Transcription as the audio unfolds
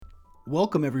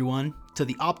Welcome, everyone, to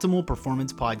the Optimal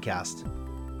Performance Podcast.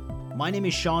 My name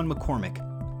is Sean McCormick.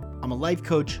 I'm a life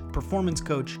coach, performance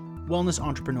coach, wellness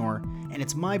entrepreneur, and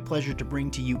it's my pleasure to bring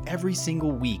to you every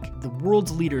single week the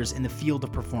world's leaders in the field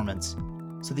of performance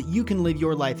so that you can live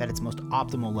your life at its most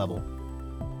optimal level.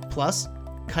 Plus,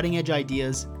 cutting-edge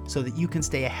ideas so that you can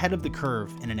stay ahead of the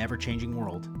curve in an ever-changing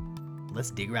world.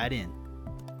 Let's dig right in.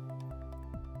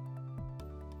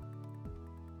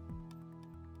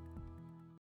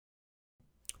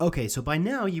 Okay, so by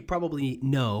now you probably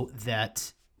know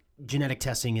that genetic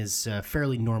testing is a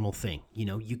fairly normal thing. You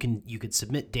know, you could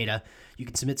submit data, you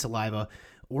can submit saliva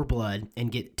or blood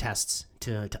and get tests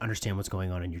to understand what's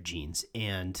going on in your genes.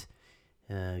 And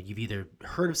you've either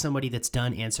heard of somebody that's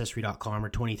done Ancestry.com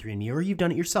or 23andMe, or you've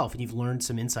done it yourself and you've learned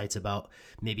some insights about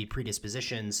maybe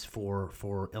predispositions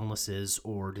for illnesses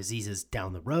or diseases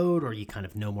down the road, or you kind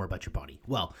of know more about your body.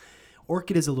 Well,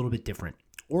 ORCID is a little bit different.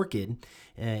 ORCID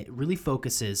really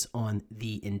focuses on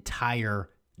the entire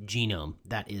genome.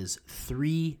 That is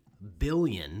 3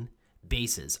 billion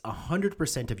bases,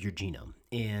 100% of your genome.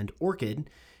 And ORCID,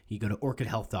 you go to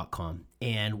orchidhealth.com.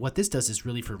 And what this does is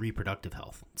really for reproductive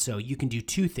health. So you can do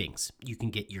two things. You can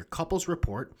get your couples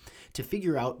report to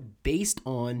figure out, based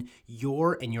on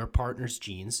your and your partner's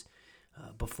genes,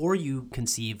 before you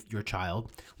conceive your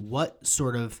child, what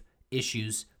sort of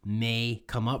issues may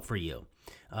come up for you.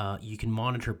 You can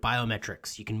monitor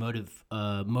biometrics. You can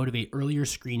motivate earlier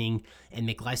screening and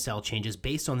make lifestyle changes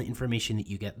based on the information that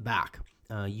you get back.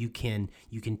 You can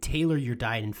tailor your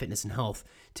diet and fitness and health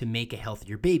to make a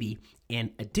healthier baby.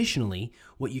 And additionally,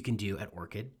 what you can do at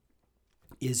ORCID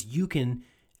is you can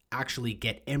actually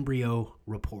get embryo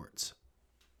reports.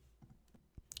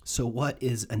 So what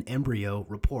is an embryo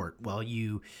report? Well,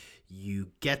 you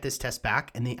get this test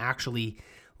back and they actually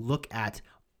look at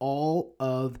all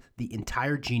of the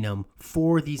entire genome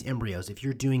for these embryos. If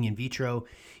you're doing in vitro,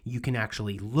 you can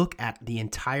actually look at the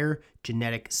entire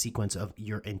genetic sequence of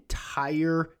your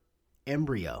entire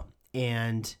embryo.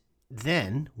 And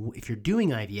then if you're doing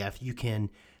IVF, you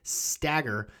can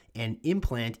stagger and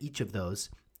implant each of those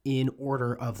in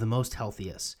order of the most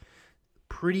healthiest.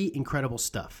 Pretty incredible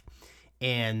stuff.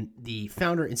 And the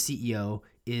founder and CEO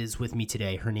is with me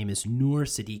today. Her name is Noor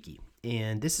Siddiqui.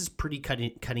 And this is pretty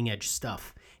cutting edge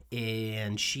stuff.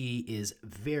 And she is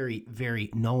very, very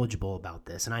knowledgeable about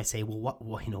this. And I say, well,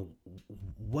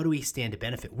 what do we stand to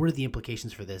benefit? What are the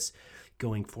implications for this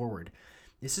going forward?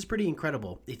 This is pretty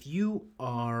incredible. If you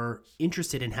are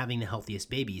interested in having the healthiest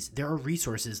babies, there are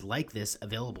resources like this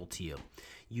available to you.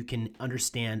 You can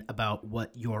understand about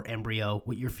what your embryo,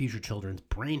 what your future children's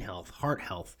brain health, heart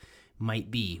health might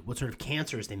be, what sort of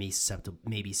cancers they may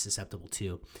be susceptible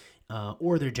to.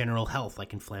 Or their general health,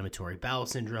 like inflammatory bowel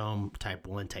syndrome, type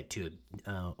 1, type 2,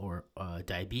 or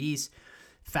diabetes.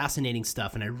 Fascinating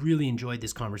stuff, and I really enjoyed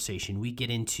this conversation. We get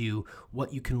into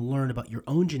what you can learn about your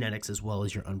own genetics as well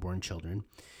as your unborn children.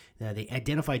 They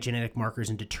identify genetic markers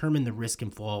and determine the risk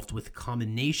involved with a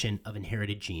combination of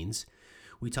inherited genes.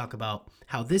 We talk about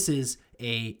how this is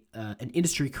an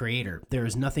industry creator. There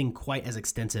is nothing quite as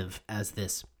extensive as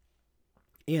this.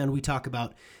 And we talk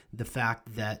about the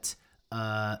fact that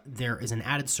there is an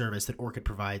added service that ORCID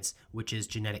provides, which is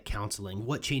genetic counseling.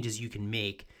 What changes you can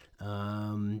make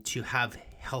to have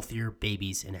healthier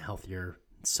babies and a healthier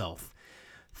self.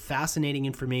 Fascinating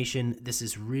information. This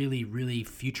is really, really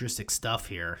futuristic stuff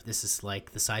here. This is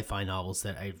like the sci-fi novels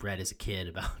that I've read as a kid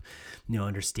about,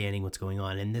 understanding what's going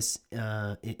on in this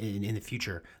in the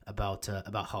future about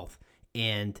health.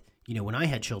 And when I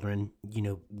had children,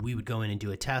 we would go in and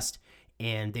do a test,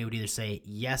 and they would either say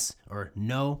yes or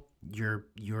no.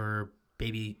 Your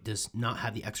baby does not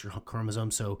have the extra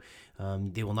chromosome, so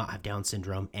they will not have Down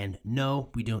syndrome. And no,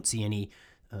 we don't see any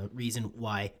reason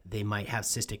why they might have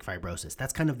cystic fibrosis.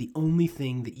 That's kind of the only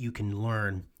thing that you can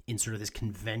learn in sort of this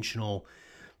conventional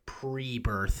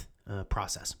pre-birth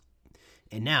process.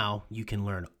 And now you can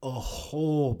learn a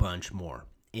whole bunch more.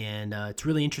 And it's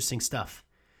really interesting stuff.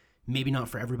 Maybe not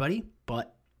for everybody,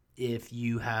 but if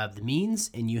you have the means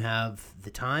and you have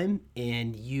the time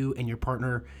and you and your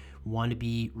partner want to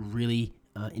be really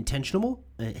intentional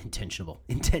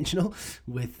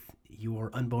with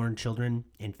your unborn children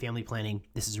and family planning,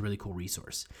 this is a really cool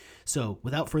resource. So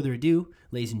without further ado,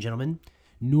 ladies and gentlemen,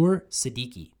 Noor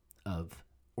Siddiqui of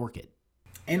ORCID.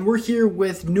 And we're here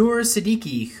with Noor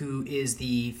Siddiqui, who is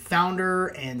the founder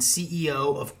and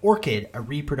CEO of ORCID, a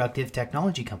reproductive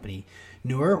technology company.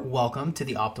 Noor, welcome to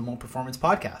the Optimal Performance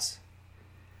Podcast.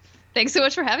 Thanks so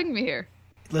much for having me here.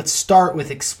 Let's start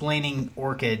with explaining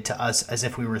ORCID to us as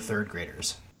if we were third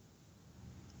graders.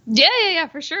 Yeah,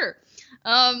 for sure.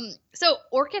 So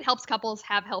Orchid helps couples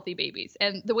have healthy babies.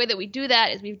 And the way that we do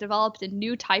that is we've developed a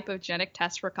new type of genetic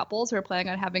test for couples who are planning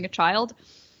on having a child.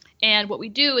 And what we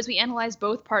do is we analyze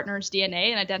both partners' DNA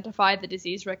and identify the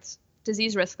disease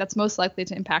risk that's most likely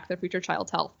to impact their future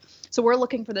child's health. So we're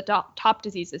looking for the top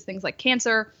diseases, things like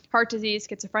cancer, heart disease,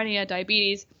 schizophrenia,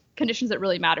 diabetes, conditions that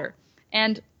really matter.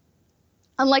 And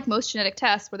unlike most genetic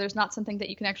tests where there's not something that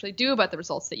you can actually do about the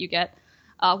results that you get,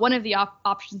 one of the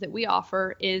options that we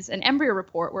offer is an embryo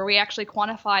report where we actually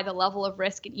quantify the level of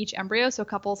risk in each embryo so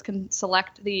couples can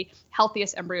select the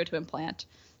healthiest embryo to implant.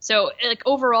 So like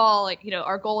overall, like, you know,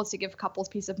 our goal is to give couples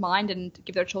peace of mind and to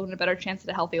give their children a better chance at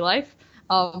a healthy life.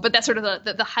 But that's sort of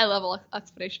the high level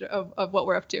explanation of what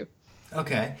we're up to.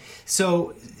 Okay.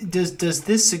 So does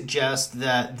this suggest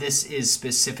that this is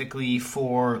specifically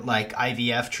for like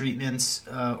IVF treatments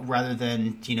rather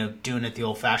than, you know, doing it the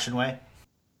old fashioned way?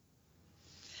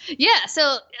 Yeah,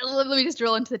 so let me just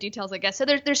drill into the details, I guess. So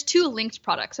there's two linked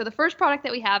products. So the first product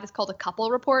that we have is called a couple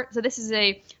report. So this is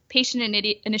a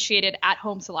patient-initiated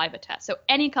at-home saliva test. So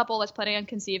any couple that's planning on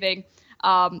conceiving,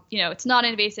 it's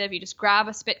non-invasive. You just grab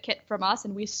a spit kit from us,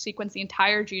 and we sequence the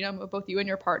entire genome of both you and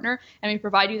your partner, and we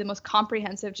provide you the most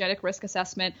comprehensive genetic risk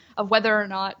assessment of whether or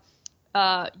not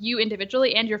you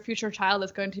individually and your future child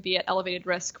is going to be at elevated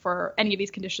risk for any of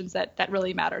these conditions that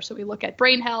really matter. So we look at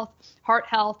brain health, heart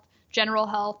health, general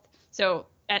health,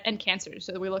 and cancer.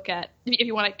 So we look at, if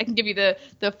you want, I can give you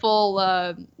the full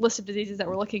list of diseases that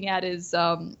we're looking at is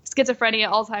schizophrenia,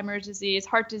 Alzheimer's disease,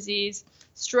 heart disease,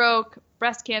 stroke,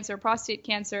 breast cancer, prostate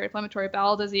cancer, inflammatory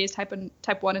bowel disease, type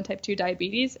 1 and type 2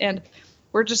 diabetes. And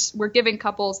we're giving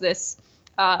couples this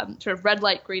sort of red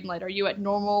light, green light. Are you at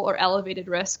normal or elevated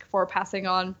risk for passing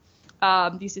on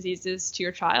these diseases to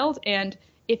your child? And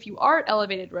if you are at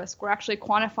elevated risk, we're actually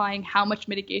quantifying how much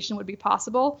mitigation would be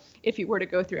possible if you were to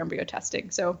go through embryo testing.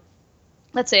 So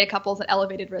let's say a couple's at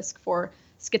elevated risk for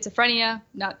schizophrenia,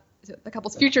 the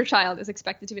couple's future child is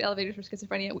expected to be elevated for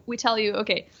schizophrenia. We tell you,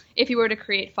 okay, if you were to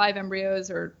create 5 embryos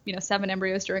or 7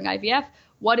 embryos during IVF,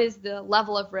 what is the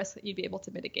level of risk that you'd be able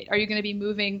to mitigate? Are you going to be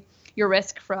moving your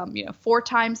risk from 4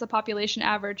 times the population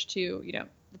average to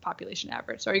the population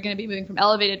average? So are you going to be moving from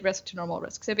elevated risk to normal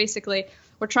risk? So basically,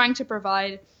 we're trying to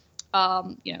provide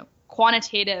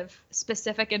quantitative,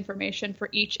 specific information for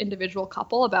each individual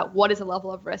couple about what is the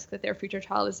level of risk that their future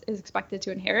child is expected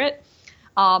to inherit.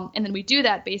 And then we do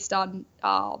that based on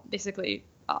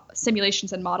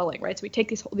simulations and modeling, right? So we take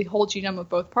the whole genome of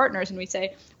both partners and we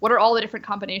say, what are all the different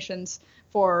combinations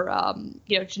for,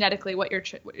 genetically what your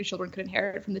children could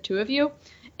inherit from the two of you?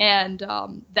 And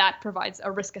that provides a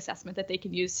risk assessment that they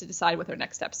can use to decide what their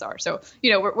next steps are. So,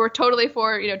 we're totally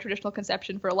for, traditional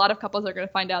conception. For a lot of couples, they're going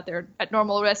to find out they're at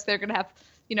normal risk. They're going to have,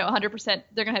 100%,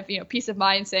 they're going to have, peace of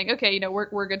mind saying, okay,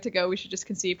 we're good to go. We should just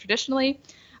conceive traditionally.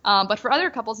 But for other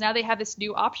couples, now they have this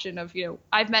new option of,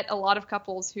 I've met a lot of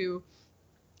couples who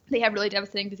they have really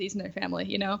devastating disease in their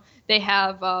family. They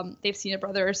have, they've seen a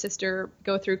brother or sister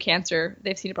go through cancer.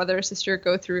 They've seen a brother or sister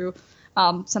go through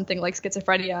something like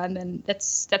schizophrenia, and then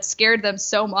that's scared them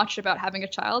so much about having a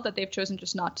child that they've chosen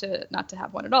just not to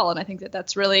have one at all. And I think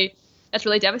that's really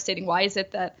devastating. Why is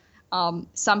it that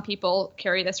some people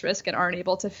carry this risk and aren't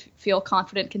able to feel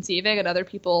confident conceiving, and other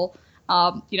people,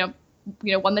 won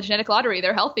the genetic lottery?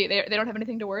 They're healthy. They don't have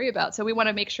anything to worry about. So we want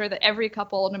to make sure that every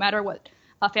couple, no matter what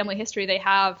family history they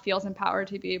have, feels empowered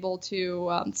to be able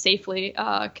to safely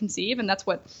conceive. And that's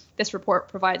what this report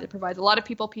provides. It provides a lot of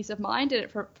people peace of mind, and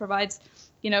it provides,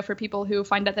 for people who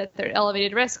find out that they're at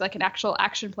elevated risk, like an actual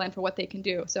action plan for what they can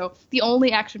do. So the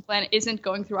only action plan isn't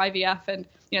going through IVF. And,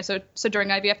 so during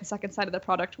IVF, the second side of the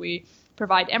product, we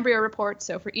provide embryo reports.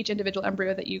 So for each individual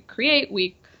embryo that you create,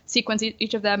 we sequence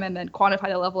each of them and then quantify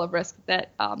the level of risk that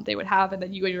they would have. And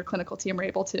then you and your clinical team are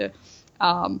able to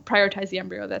prioritize the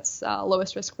embryo that's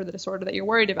lowest risk for the disorder that you're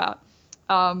worried about.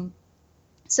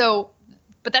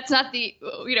 But that's not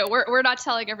we're not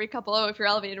telling every couple, if you're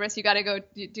elevated risk, you got to go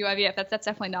do IVF. That's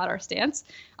definitely not our stance.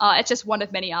 It's just one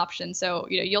of many options. So,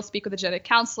 you'll speak with a genetic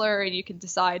counselor and you can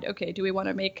decide, okay, do we want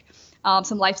to make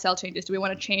some lifestyle changes? Do we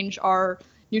want to change our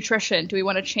nutrition? Do we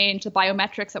want to change the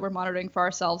biometrics that we're monitoring for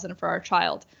ourselves and for our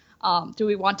child? Do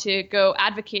we want to go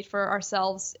advocate for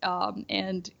ourselves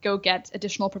and go get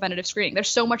additional preventative screening? There's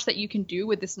so much that you can do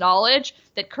with this knowledge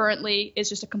that currently is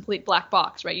just a complete black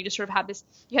box, right? You just sort of have this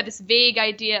vague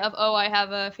idea of, I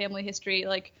have a family history,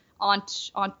 like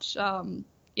Aunt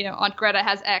Greta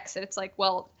has X, and it's like,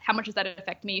 well, how much does that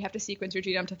affect me? You have to sequence your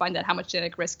genome to find out how much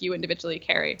genetic risk you individually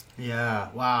carry. Yeah.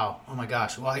 Wow. Oh my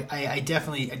gosh. Well, I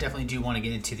definitely do want to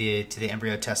get into the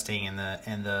embryo testing and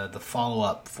the follow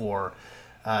up for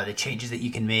the changes that you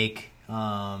can make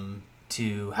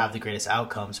to have the greatest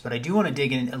outcomes. But I do want to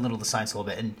dig in a little to science a little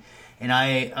bit, and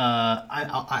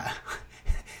I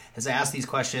as I ask these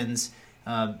questions,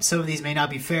 some of these may not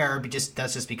be fair, but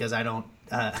that's just because I don't,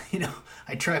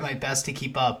 I try my best to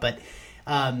keep up. But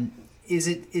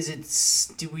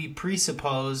do we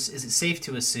presuppose? Is it safe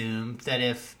to assume that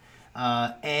if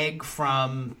egg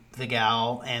from the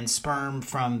gal and sperm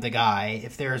from the guy,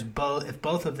 if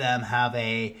both of them have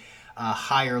a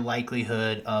higher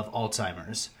likelihood of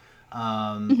Alzheimer's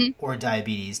or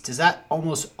diabetes, does that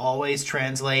almost always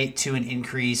translate to an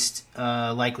increased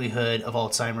likelihood of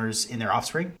Alzheimer's in their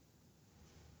offspring?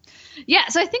 Yeah,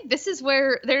 so I think this is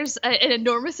where there's an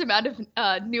enormous amount of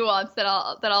nuance that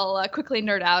I'll quickly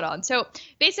nerd out on. So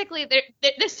basically,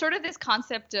 there's sort of this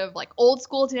concept of like old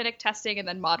school genetic testing and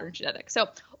then modern genetics. So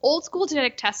old school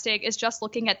genetic testing is just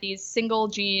looking at these single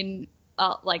gene,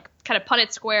 like kind of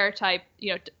Punnett square type,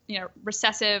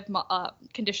 recessive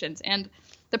conditions. And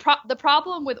the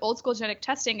problem with old school genetic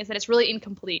testing is that it's really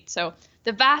incomplete. So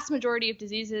the vast majority of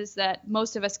diseases that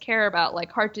most of us care about,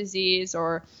 like heart disease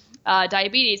or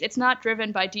diabetes, it's not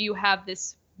driven by do you have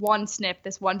this one SNP,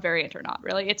 this one variant or not,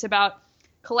 really. It's about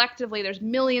collectively there's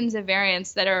millions of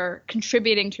variants that are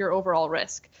contributing to your overall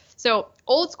risk. So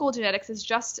old school genetics is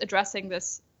just addressing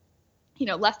this,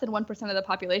 less than 1% of the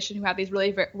population who have these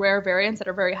really rare variants that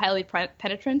are very highly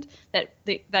penetrant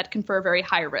that confer very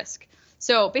high risk.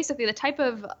 So basically the type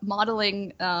of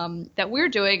modeling that we're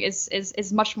doing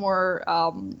is much more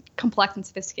complex and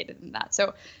sophisticated than that.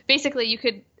 So basically you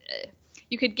could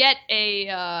get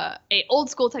a old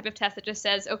school type of test that just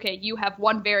says, okay, you have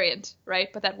one variant,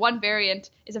 right? But that one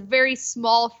variant is a very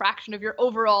small fraction of your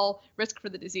overall risk for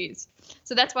the disease.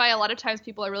 So that's why a lot of times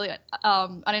people are really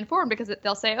uninformed, because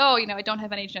they'll say, oh, I don't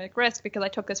have any genetic risk because I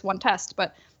took this one test.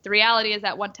 But the reality is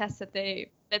that one test that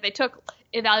they took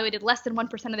evaluated less than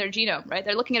 1% of their genome, right?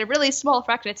 They're looking at a really small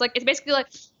fraction. It's like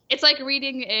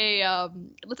reading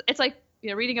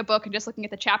reading a book and just looking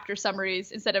at the chapter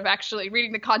summaries instead of actually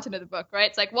reading the content of the book, right?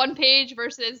 It's like 1 page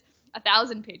versus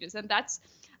 1,000 pages. And that's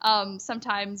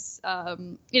sometimes,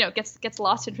 gets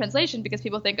lost in translation because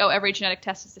people think, oh, every genetic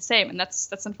test is the same. And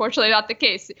that's unfortunately not the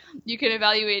case. You can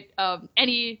evaluate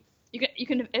you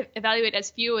can evaluate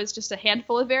as few as just a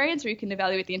handful of variants, or you can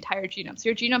evaluate the entire genome. So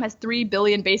your genome has 3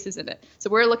 billion bases in it. So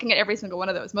we're looking at every single one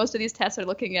of those. Most of these tests are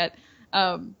looking at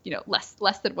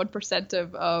less than 1%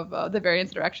 of the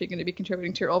variants that are actually going to be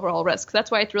contributing to your overall risk. So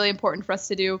that's why it's really important for us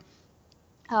to do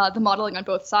the modeling on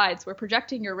both sides. We're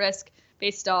projecting your risk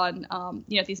based on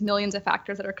these millions of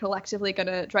factors that are collectively going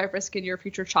to drive risk in your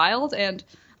future child. And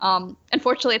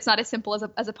unfortunately, it's not as simple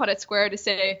as a Punnett square to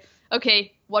say,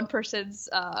 okay, one person's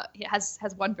has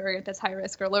one variant that's high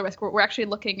risk or low risk. We're actually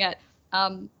looking at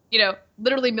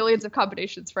literally millions of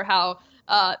combinations for how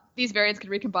these variants can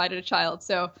recombine in a child.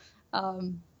 So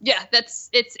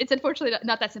it's unfortunately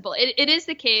not that simple. It is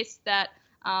the case that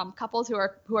couples who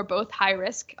are both high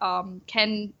risk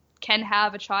can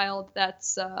have a child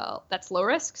that's low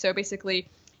risk. So basically,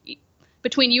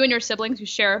 between you and your siblings, you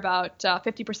share about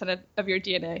 50% of your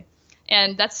DNA,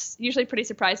 and that's usually pretty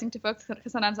surprising to folks,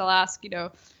 because sometimes I'll ask,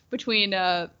 between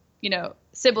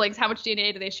siblings, how much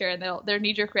DNA do they share? And their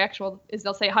knee-jerk reaction is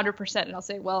they'll say 100%, and I'll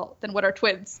say, well, then what are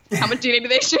twins? How much DNA do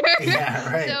they share?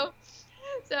 Yeah, right.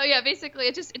 So yeah, basically,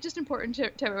 it's just important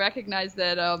to recognize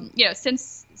that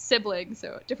since siblings,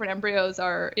 so different embryos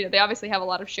are they obviously have a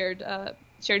lot of shared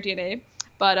DNA,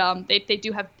 but they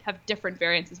do have different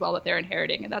variants as well that they're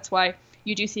inheriting, and that's why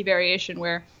you do see variation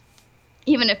where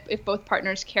even if both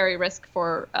partners carry risk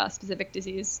for a specific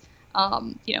disease,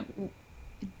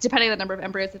 depending on the number of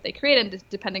embryos that they create and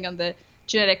depending on the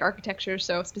genetic architecture,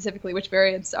 so specifically which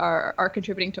variants are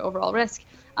contributing to overall risk,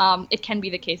 it can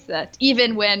be the case that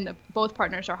even when both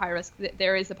partners are high risk,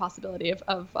 there is a possibility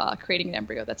of creating an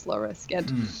embryo that's low risk.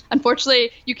 And unfortunately,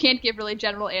 you can't give really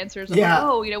general answers of,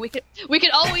 we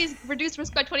could always reduce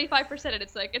risk by 25%. And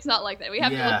it's not like that. We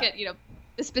have to look at,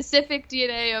 the specific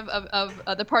DNA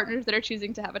of the partners that are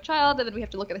choosing to have a child, and then we have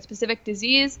to look at a specific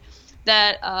disease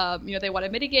that they want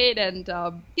to mitigate. And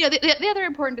the other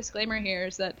important disclaimer here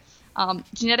is that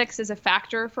genetics is a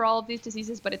factor for all of these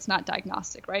diseases, but it's not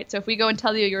diagnostic, right? So if we go and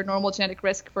tell you your normal genetic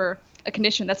risk for a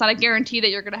condition, that's not a guarantee that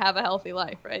you're going to have a healthy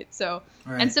life, right? So,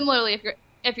 right. And similarly,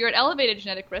 if you're at elevated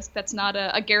genetic risk, that's not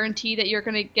a guarantee that you're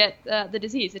going to get the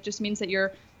disease. It just means that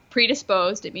you're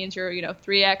predisposed. It means you're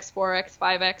 3x, 4x,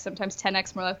 5x, sometimes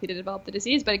 10x more likely to develop the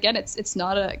disease. But again, it's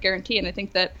not a guarantee. And I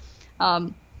think that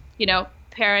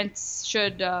parents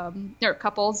should, or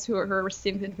couples who are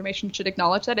receiving the information should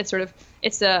acknowledge that it's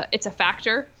a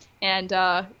factor, and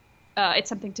it's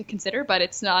something to consider. But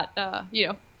it's not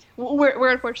we're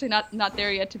unfortunately not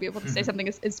there yet to be able to say something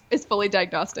is fully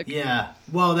diagnostic. Yeah.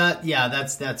 Well, that's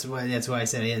why I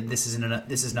said this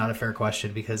is not a fair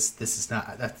question, because this is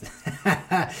not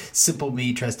that simple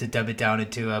me tries to dumb it down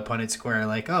into a Punnett square,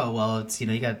 like, oh well, it's,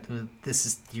 you got this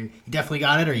is you definitely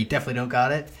got it, or you definitely don't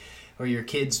got it, or your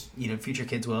kids, future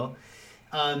kids will.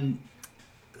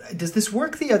 Does this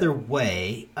work the other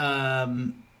way?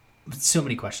 So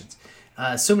many questions,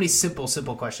 so many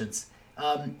simple questions.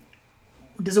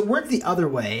 Does it work the other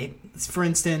way? For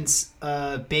instance,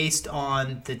 based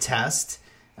on the test,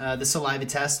 the saliva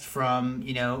test from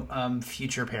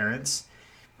future parents,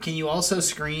 can you also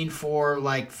screen for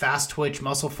like fast twitch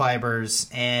muscle fibers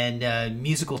and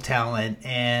musical talent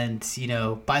and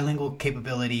bilingual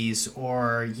capabilities,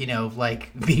 or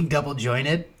like being double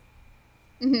jointed?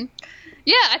 Mm-hmm.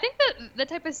 Yeah, I think that the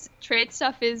type of trait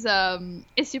stuff is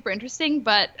super interesting,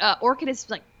 but ORCID is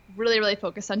like really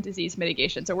focused on disease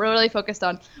mitigation. So we're really focused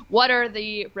on what are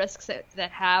the risks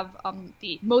that have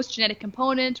the most genetic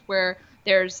component, where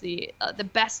there's the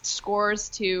best scores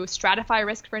to stratify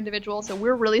risk for individuals. So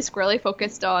we're really squarely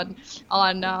focused on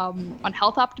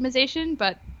health optimization.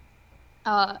 But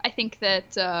I think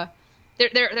that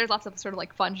there's lots of sort of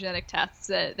like fun genetic tests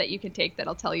that you can take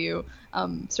that'll tell you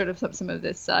sort of some of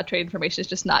this trait information is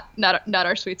just not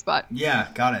our sweet spot. Yeah,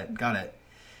 got it.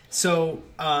 So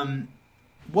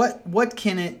what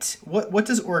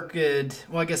does ORCID,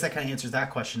 well, I guess that kind of answers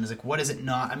that question, is like, what is it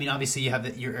not? I mean, obviously you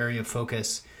have your area of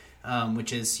focus,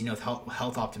 which is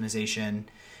health optimization.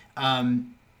 How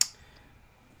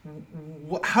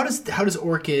does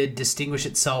ORCID distinguish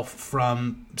itself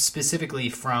specifically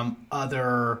from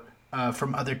other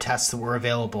tests that were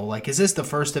available? Like, is this the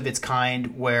first of its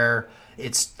kind where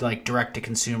it's like direct to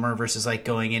consumer versus like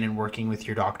going in and working with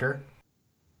your doctor?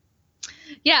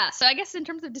 Yeah, so I guess in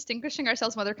terms of distinguishing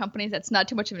ourselves from other companies, that's not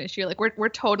too much of an issue. Like we're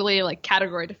totally like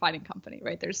category defining company,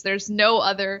 right? There's no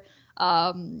other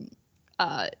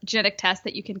genetic test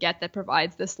that you can get that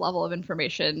provides this level of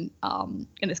information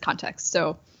in this context.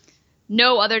 So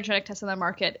no other genetic test on the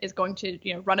market is going to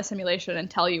run a simulation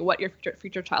and tell you what your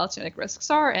future child's genetic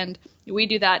risks are. And we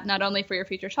do that not only for your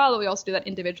future child, but we also do that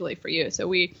individually for you. So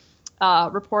we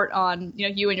report on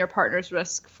you and your partner's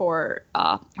risk for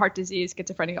heart disease,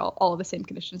 schizophrenia, all of the same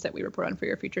conditions that we report on for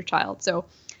your future child. So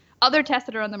other tests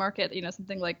that are on the market,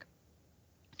 something like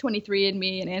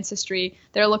 23andMe and Ancestry,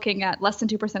 they're looking at less than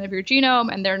 2% of your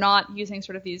genome, and they're not using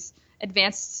sort of these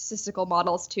advanced statistical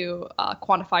models to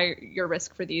quantify your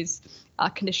risk for these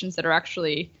conditions that are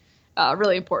actually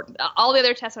really important. All the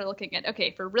other tests are looking at,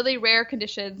 okay, for really rare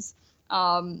conditions,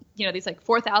 these like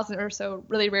 4,000 or so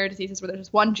really rare diseases where there's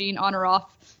just one gene on or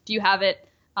off. Do you have it?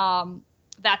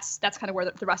 That's kind of where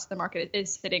the rest of the market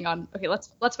is sitting on. Okay,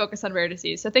 let's focus on rare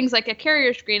disease. So things like a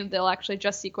carrier screen, they'll actually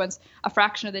just sequence a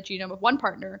fraction of the genome of one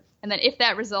partner, and then if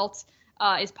that result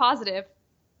is positive,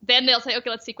 then they'll say,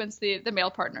 okay, let's sequence the male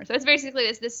partner. So it's basically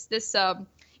this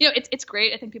it's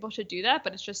great. I think people should do that,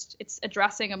 but it's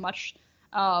addressing a much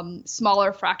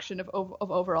smaller fraction of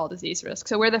overall disease risk.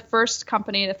 So we're the first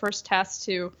company, the first test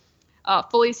to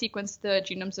fully sequence the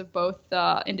genomes of both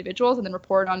individuals and then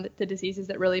report on the diseases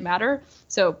that really matter.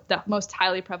 So the most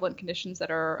highly prevalent conditions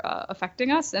that are affecting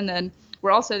us. And then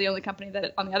we're also the only company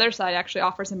that on the other side actually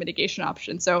offers a mitigation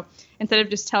option. So instead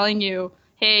of just telling you,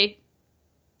 hey,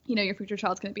 your future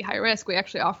child's going to be high risk, we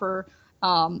actually offer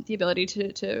the ability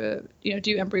to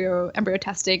do embryo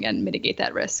testing and mitigate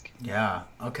that risk. Yeah.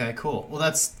 Okay. Cool. Well,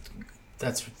 that's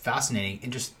fascinating.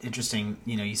 Interesting.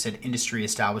 You said industry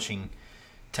establishing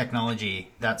technology.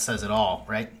 That says it all,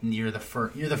 right? You're the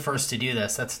first to do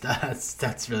this.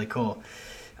 That's really cool.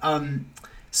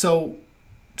 So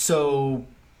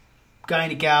guy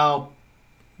and a gal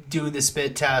doing the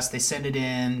spit test, they send it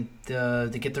in,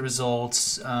 they get the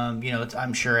results.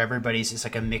 I'm sure everybody's just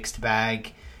like a mixed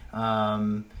bag.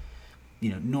 Normal.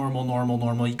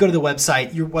 You go to the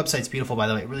website. Your website's beautiful, by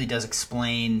the way. It really does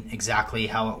explain exactly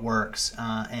how it works,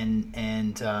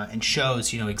 and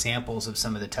shows examples of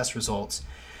some of the test results.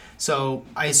 So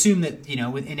I assume that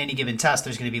in any given test,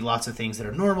 there's going to be lots of things that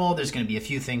are normal. There's going to be a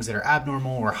few things that are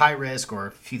abnormal or high risk, or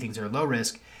a few things that are low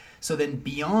risk. So then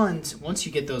beyond, once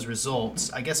you get those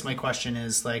results, I guess my question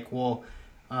is like, well,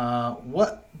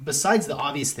 what besides the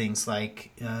obvious things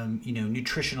like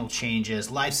nutritional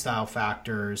changes, lifestyle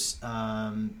factors,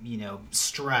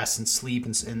 stress and sleep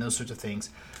and those sorts of things,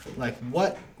 like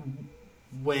what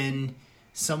when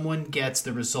someone gets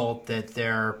the result that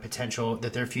their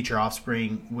future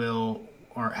offspring will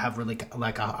or have really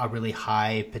like a really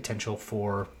high potential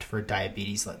for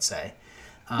diabetes, let's say.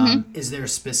 Is there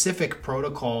specific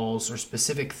protocols or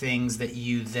specific things that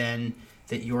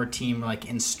that your team like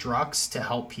instructs to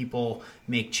help people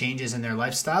make changes in their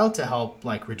lifestyle to help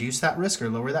like reduce that risk or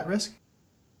lower that risk?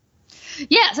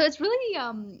 Yeah, so it's really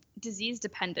disease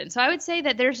dependent. So I would say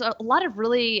that there's a lot of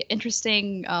really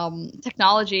interesting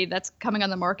technology that's coming on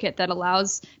the market that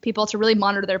allows people to really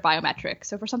monitor their biometrics.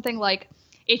 So for something like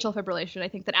atrial fibrillation, I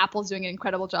think that Apple's doing an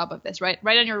incredible job of this, right?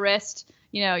 Right on your wrist,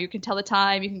 you can tell the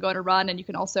time, you can go on a run, and you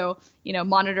can also,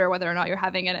 monitor whether or not you're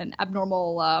having an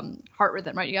abnormal heart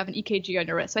rhythm, right? You have an EKG on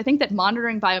your wrist. So I think that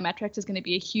monitoring biometrics is going to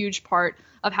be a huge part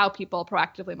of how people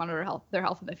proactively monitor their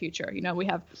health in the future. We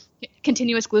have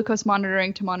continuous glucose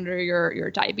monitoring to monitor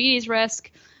your diabetes risk.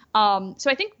 So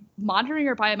I think monitoring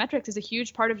your biometrics is a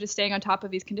huge part of just staying on top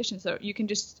of these conditions. So you can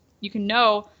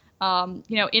know,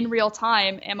 in real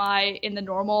time, am I in the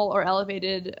normal or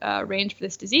elevated range for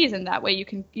this disease? And that way you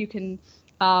can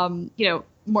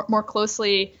more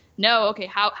closely know, okay,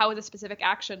 how is a specific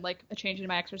action, like a change in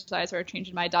my exercise or a change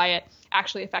in my diet,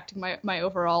 actually affecting my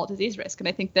overall disease risk? And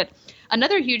I think that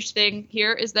another huge thing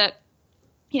here is that,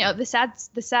 the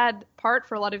sad part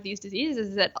for a lot of these diseases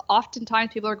is that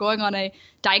oftentimes people are going on a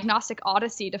diagnostic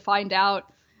odyssey to find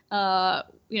out,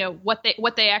 what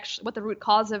the root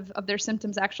cause of their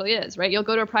symptoms actually is, right? You'll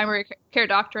go to a primary care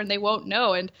doctor and they won't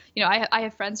know. And, I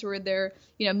have friends who are in their,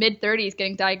 mid 30s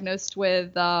getting diagnosed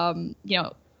with,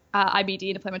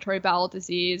 IBD, inflammatory bowel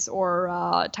disease,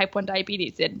 or type 1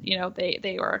 diabetes. And,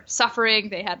 they were suffering.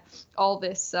 They had all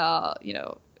this,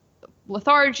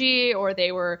 lethargy, or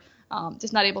they were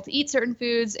just not able to eat certain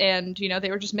foods, and they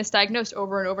were just misdiagnosed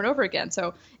over and over and over again.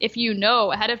 So if you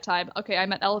know ahead of time, okay,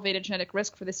 I'm at elevated genetic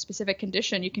risk for this specific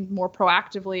condition, you can more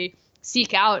proactively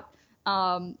seek out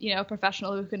a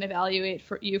professional who can evaluate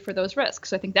for you for those risks.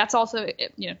 So I think that's also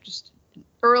just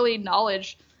early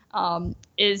knowledge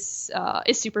is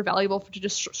super valuable to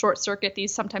just short circuit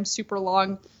these sometimes super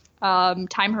long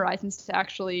time horizons to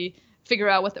actually figure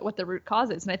out what the root cause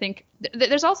is. And I think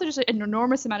there's also just an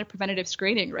enormous amount of preventative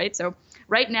screening, right? So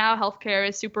right now, healthcare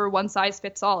is super one size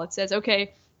fits all. It says,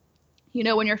 okay,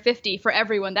 when you're 50, for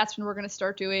everyone, that's when we're going to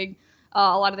start doing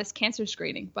a lot of this cancer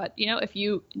screening. But, if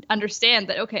you understand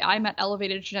that, okay, I'm at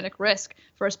elevated genetic risk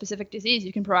for a specific disease,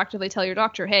 you can proactively tell your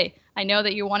doctor, hey, I know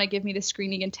that you want to give me this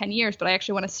screening in 10 years, but I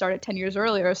actually want to start it 10 years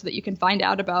earlier so that you can find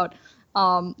out about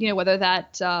whether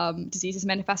that disease is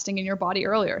manifesting in your body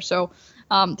earlier. So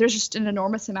there's just an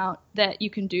enormous amount that you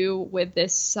can do with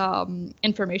this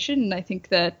information. And I think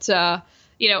that,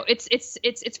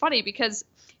 it's funny because,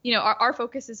 our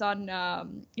focus is on,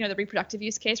 the reproductive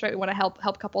use case, right? We want to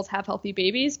help couples have healthy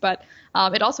babies, but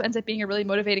it also ends up being a really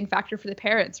motivating factor for the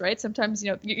parents, right? Sometimes,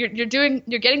 you're getting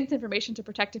this information to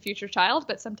protect a future child,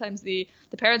 but sometimes the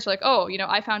parents are like, oh,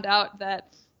 I found out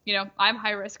that I'm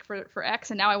high risk for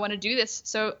X, and now I want to do this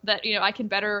so that, I can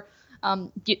better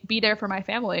be there for my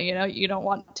family. You don't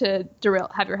want to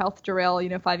have your health derail,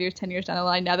 5 years, 10 years down the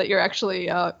line now that you're actually,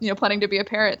 planning to be a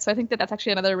parent. So I think that that's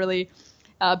actually another really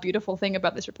beautiful thing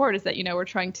about this report is that, we're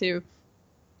trying to,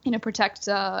 protect,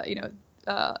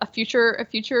 a future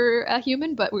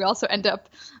human, but we also end up,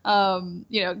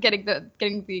 getting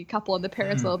the couple and the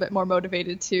parents a little bit more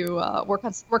motivated to work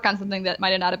on something that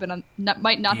might not have been on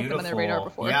their radar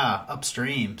before. Yeah,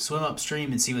 swim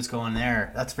upstream and see what's going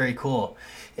there. That's very cool.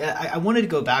 Yeah, I wanted to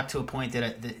go back to a point that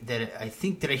I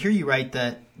think that I hear you right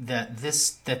that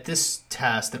this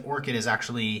test, that ORCID, is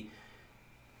actually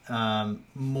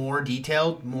more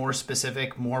detailed, more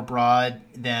specific, more broad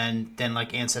than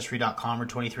like Ancestry.com or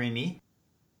 23andMe.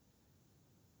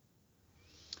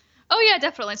 Oh, yeah,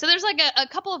 definitely. So there's like a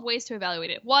couple of ways to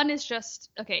evaluate it. One is just,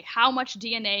 okay, how much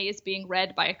DNA is being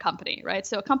read by a company, right?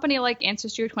 So a company like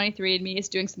Ancestry or 23andMe is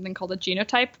doing something called a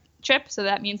genotype chip. So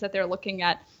that means that they're looking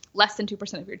at less than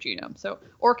 2% of your genome. So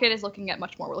ORCID is looking at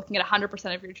much more. We're looking at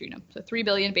 100% of your genome. So 3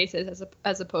 billion bases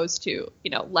as opposed to,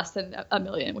 less than a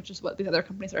million, which is what these other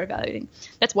companies are evaluating.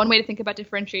 That's one way to think about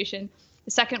differentiation.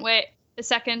 The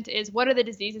second is, what are the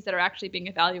diseases that are actually being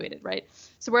evaluated, right?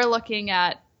 So we're looking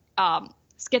at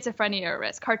schizophrenia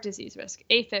risk, heart disease risk,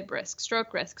 AFib risk,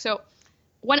 stroke risk. So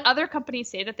when other companies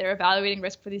say that they're evaluating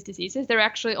risk for these diseases, they're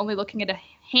actually only looking at a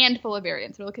handful of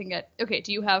variants. They're looking at, okay,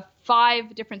 do you have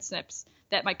 5 different SNPs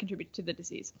that might contribute to the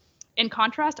disease? In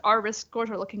contrast, our risk scores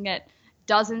are looking at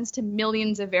dozens to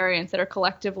millions of variants that are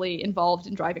collectively involved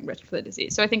in driving risk for the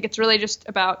disease. So I think it's really just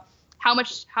about how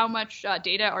much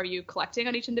data are you collecting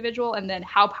on each individual, and then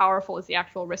how powerful is the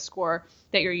actual risk score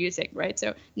that you're using, right?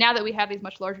 So now that we have these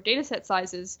much larger data set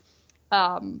sizes,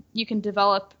 you can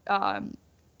develop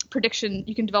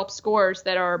scores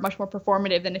that are much more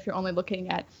performative than if you're only looking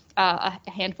at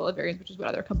a handful of variants, which is what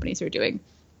other companies are doing.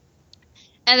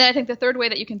 And then I think the third way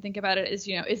that you can think about it is,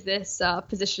 is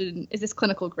this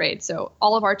clinical grade? So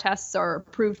all of our tests are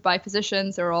approved by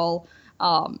physicians. They're all,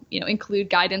 include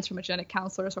guidance from a genetic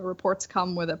counselor. So reports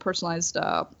come with a personalized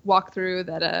walkthrough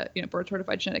that a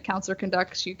board-certified genetic counselor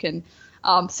conducts. You can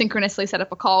synchronously set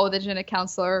up a call with a genetic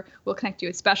counselor. We'll connect you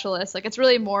with specialists. Like, it's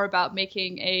really more about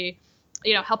making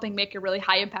helping make a really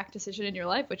high impact decision in your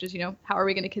life, which is, how are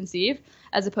we going to conceive,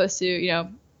 as opposed to,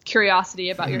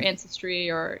 curiosity about your ancestry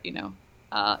or, your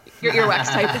earwax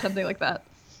type or something like that.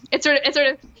 It's sort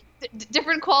of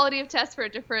different quality of test for a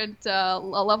different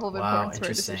level of importance for a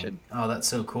decision. Oh, that's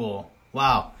so cool.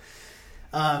 Wow.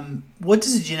 What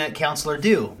does a genetic counselor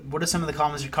do? What are some of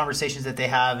the conversations that they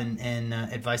have and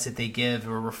advice that they give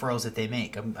or referrals that they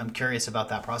make? I'm curious about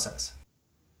that process.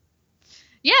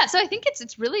 Yeah, so I think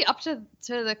it's really up to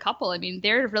the couple. I mean,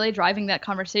 they're really driving that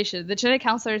conversation. The genetic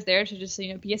counselor is there to just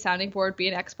be a sounding board, be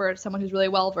an expert, someone who's really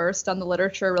well versed on the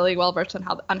literature, really well versed on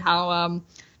how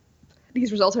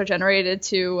these results are generated,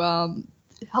 to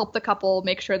help the couple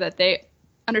make sure that they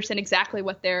understand exactly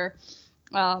what their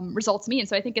results mean.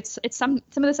 So I think it's some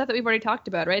of the stuff that we've already talked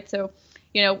about, right? So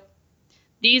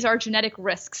these are genetic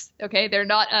risks, okay? They're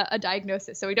not a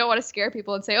diagnosis. So we don't want to scare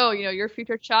people and say, oh, your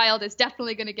future child is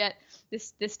definitely going to get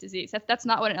this disease. That's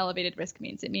not what an elevated risk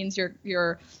means. It means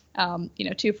you're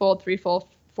twofold, threefold,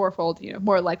 fourfold,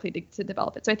 more likely to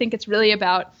develop it. So I think it's really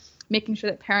about making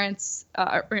sure that parents,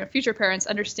 future parents,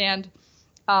 understand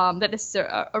that this is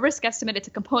a risk estimate. It's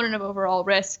a component of overall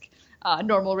risk.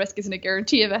 Normal risk isn't a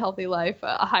guarantee of a healthy life.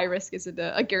 A high risk isn't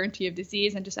a guarantee of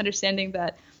disease. And just understanding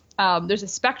that there's a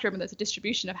spectrum and there's a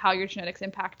distribution of how your genetics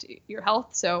impact your health.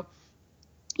 So,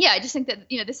 yeah, I just think that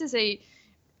this is a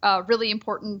really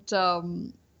important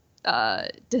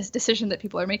decision that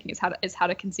people are making, is how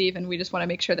to conceive, and we just want to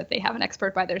make sure that they have an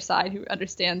expert by their side who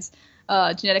understands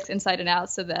genetics inside and out,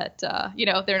 so that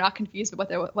they're not confused with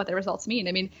what their results mean.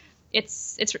 I mean,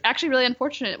 it's actually really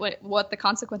unfortunate what the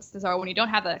consequences are when you don't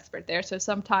have that expert there. So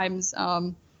sometimes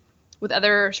with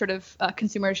other sort of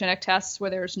consumer genetic tests where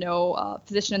there's no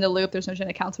physician in the loop, there's no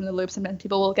genetic counselor in the loop, sometimes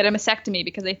people will get a mastectomy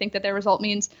because they think that their result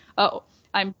means, oh,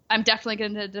 I'm definitely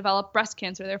going to develop breast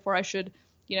cancer, therefore I should,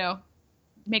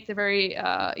 make the very,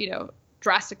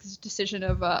 drastic decision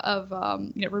of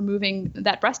removing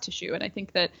that breast tissue. And I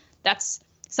think that's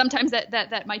sometimes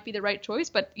that might be the right choice,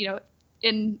 but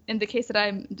in the case that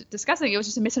I'm discussing, it was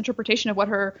just a misinterpretation of what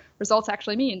her results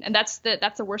actually mean. And that's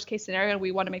the worst case scenario. And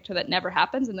we want to make sure that never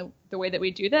happens. And the way that we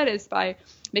do that is by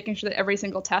making sure that every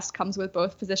single test comes with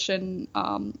both physician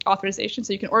authorization.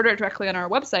 So you can order it directly on our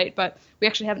website, but we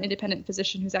actually have an independent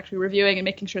physician who's actually reviewing and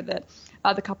making sure that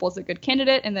the couple is a good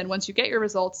candidate. And then once you get your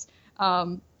results,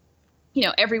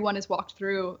 everyone is walked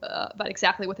through about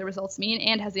exactly what the results mean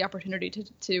and has the opportunity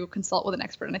to consult with an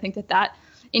expert. And I think that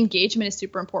engagement is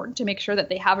super important to make sure that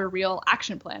they have a real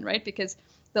action plan, right? Because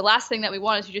the last thing that we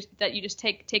want is you just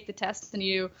take the test and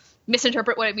you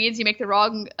misinterpret what it means. You make the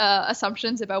wrong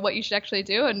assumptions about what you should actually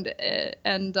do.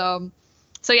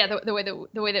 So yeah, the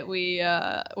way that we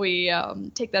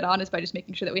take that on is by just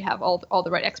making sure that we have all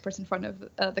the right experts in front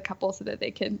of the couple so that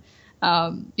they can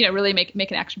really make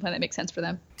an action plan that makes sense for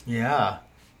them. Yeah.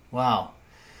 Wow.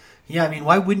 Yeah, I mean,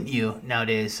 why wouldn't you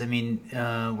nowadays? I mean,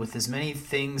 with as many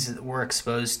things that we're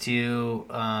exposed to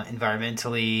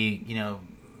environmentally,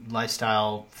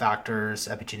 lifestyle factors,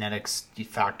 epigenetics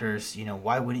factors,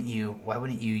 why wouldn't you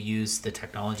use the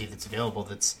technology that's available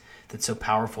that's so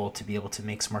powerful to be able to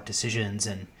make smart decisions?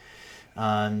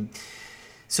 And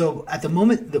so at the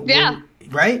moment that we're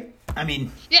right? I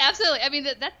mean, yeah, absolutely. I mean,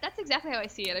 that's exactly how I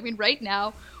see it. I mean, right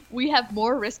now we have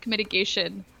more risk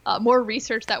mitigation, more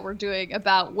research that we're doing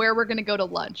about where we're going to go to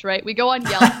lunch, right? We go on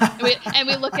Yelp and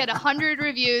we look at 100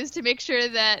 reviews to make sure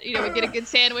that, we get a good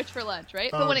sandwich for lunch, right?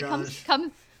 But when it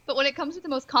comes to the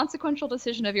most consequential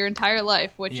decision of your entire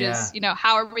life, which is,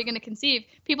 how are we going to conceive?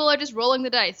 People are just rolling the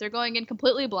dice. They're going in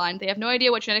completely blind. They have no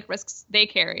idea what genetic risks they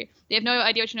carry. They have no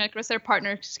idea what genetic risks their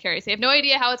partners carry. They have no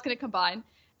idea how it's going to combine.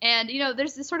 And,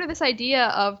 there's this idea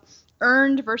of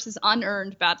earned versus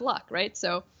unearned bad luck, right?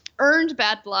 So earned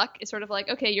bad luck is sort of like,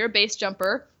 okay, you're a base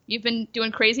jumper. You've been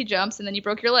doing crazy jumps and then you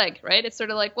broke your leg, right? It's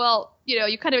sort of like, well,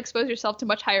 you kind of expose yourself to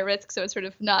much higher risk. So it's sort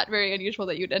of not very unusual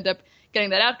that you'd end up getting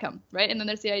that outcome, right? And then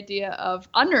there's the idea of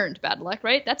unearned bad luck,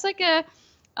 right? That's like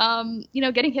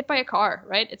getting hit by a car,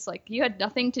 right? It's like you had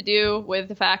nothing to do with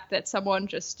the fact that someone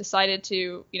just decided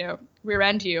to, rear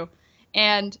end you.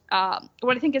 And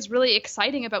what I think is really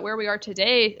exciting about where we are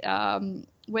today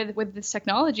with this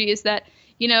technology is that,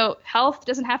 health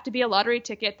doesn't have to be a lottery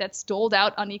ticket that's doled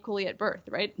out unequally at birth,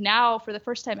 right? Now, for the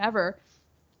first time ever,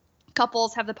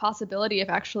 couples have the possibility of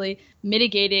actually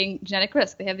mitigating genetic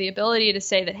risk. They have the ability to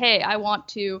say that, hey, I want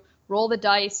to roll the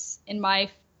dice in my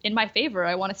favor.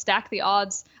 I want to stack the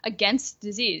odds against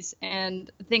disease. And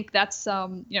I think that's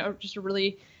just a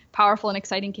really powerful and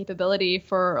exciting capability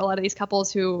for a lot of these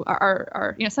couples who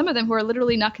are some of them who are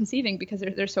literally not conceiving because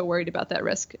they're so worried about that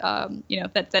risk,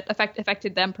 that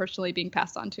affected them personally being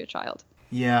passed on to a child.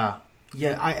 Yeah.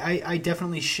 I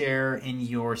definitely share in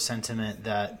your sentiment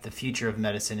that the future of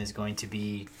medicine is going to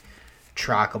be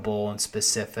trackable and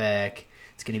specific.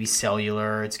 It's going to be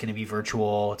cellular. It's going to be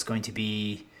virtual. It's going to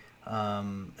be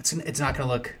it's not going to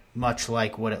look much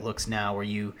like what it looks now,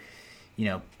 where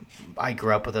I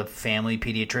grew up with a family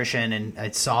pediatrician, and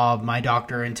I saw my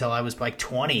doctor until I was like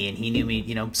 20, and he knew me,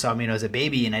 saw me when I was a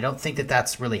baby. And I don't think that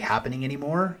that's really happening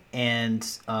anymore. And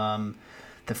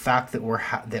the fact that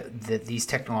that these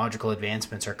technological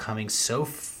advancements are coming so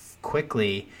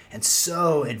quickly and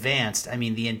so advanced. I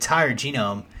mean, the entire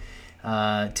genome,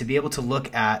 to be able to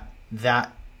look at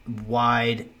that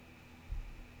wide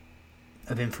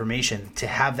of information, to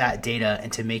have that data,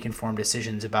 and to make informed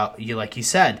decisions about like you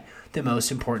said, the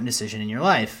most important decision in your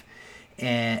life,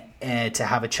 and to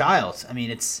have a child. I mean,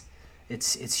 it's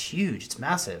huge. It's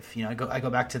massive. I go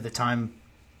back to the time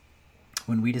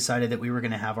when we decided that we were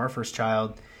going to have our first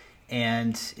child,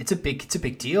 and it's a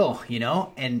big deal,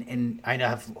 and I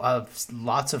have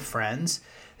lots of friends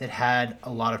that had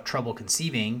a lot of trouble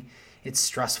conceiving. It's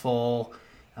stressful.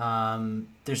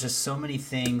 There's just so many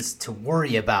things to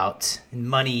worry about, and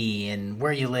money, and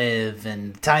where you live,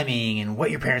 and timing, and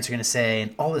what your parents are going to say,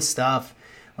 and all this stuff.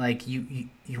 Like you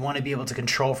want to be able to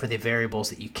control for the variables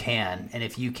that you can, and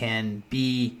if you can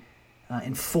be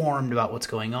informed about what's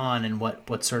going on and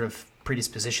what sort of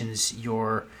predispositions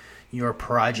your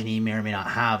progeny may or may not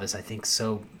have, is I think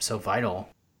so vital.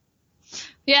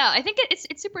 Yeah, I think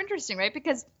it's super interesting, right?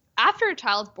 Because after a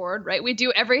child's born, right, we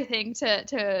do everything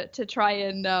to try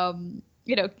and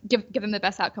give them the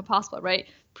best outcome possible, right?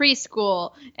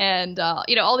 Preschool and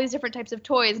all these different types of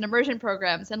toys and immersion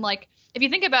programs, and like if you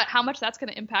think about how much that's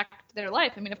going to impact their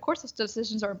life, I mean, of course those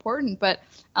decisions are important, but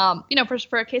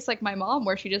for a case like my mom,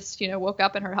 where she just woke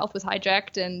up and her health was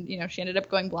hijacked and she ended up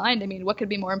going blind. I mean, what could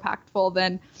be more impactful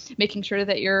than making sure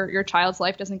that your child's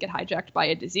life doesn't get hijacked by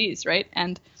a disease, right?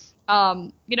 And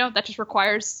that just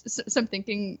requires some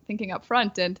thinking up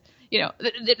front. And,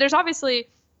 there's obviously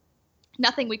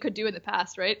nothing we could do in the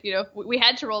past, right? We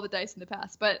had to roll the dice in the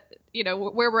past, but,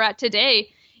 where we're at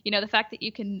today, the fact that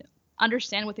you can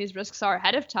understand what these risks are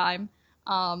ahead of time,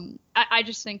 I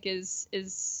just think is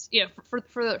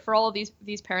for all of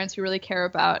these parents who really care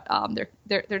about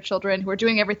their children, who are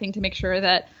doing everything to make sure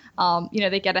that,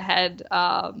 they get ahead,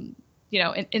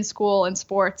 in school and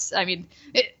sports. I mean,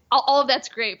 all of that's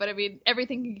great, but I mean,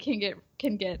 everything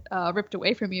can get ripped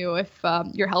away from you if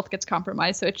your health gets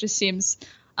compromised. So it just seems,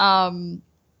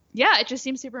 it just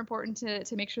seems super important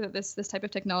to make sure that this type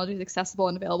of technology is accessible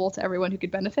and available to everyone who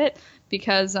could benefit.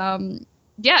 Because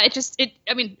it's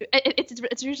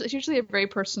usually a very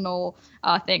personal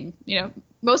thing.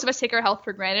 Most of us take our health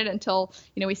for granted until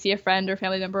we see a friend or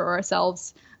family member or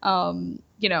ourselves, have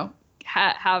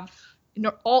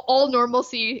all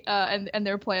normalcy and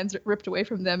their plans ripped away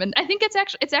from them. And I think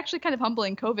it's actually kind of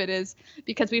humbling, COVID is,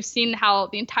 because we've seen how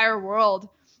the entire world,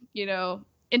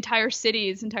 entire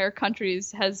cities, entire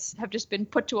countries have just been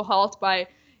put to a halt by,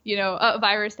 a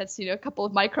virus that's, a couple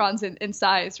of microns in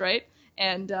size, right?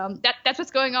 And that's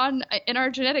what's going on in our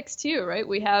genetics too, right?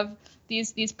 We have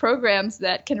these programs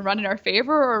that can run in our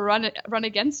favor or run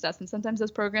against us. And sometimes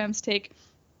those programs take,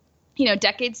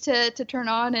 decades to turn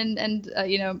on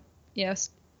and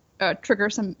trigger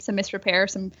some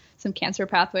misrepair, some cancer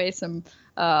pathway, some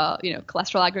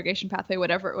cholesterol aggregation pathway,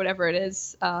 whatever it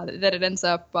is that it ends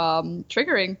up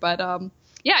triggering. But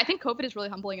I think COVID is really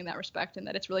humbling in that respect, and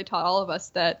that it's really taught all of us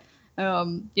that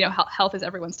health is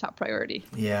everyone's top priority.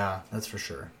 Yeah, that's for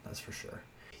sure.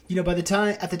 At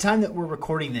the time that we're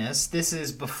recording this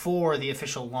is before the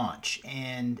official launch,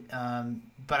 and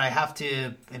but I have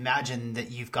to imagine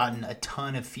that you've gotten a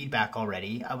ton of feedback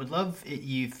already. I would love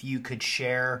if you could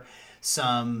share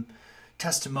some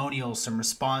testimonials, some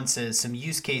responses, some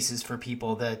use cases for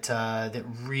people that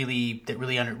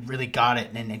really got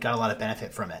it and got a lot of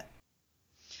benefit from it.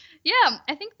 Yeah,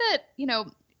 I think that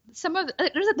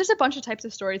there's a bunch of types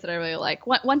of stories that I really like.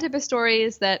 One type of story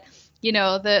is that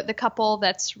the couple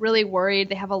that's really worried,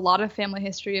 they have a lot of family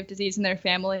history of disease in their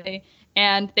family,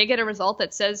 and they get a result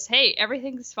that says, hey,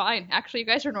 everything's fine. Actually, you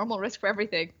guys are normal risk for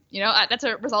everything. That's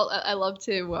a result I love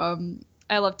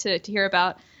to hear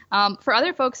about. For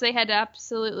other folks, they had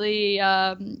absolutely,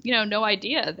 no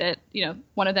idea that,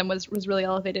 one of them was really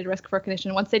elevated risk for a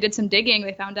condition. Once they did some digging,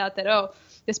 they found out that,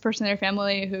 this person in their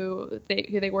family who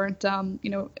they weren't,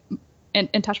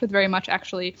 in touch with very much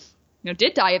actually,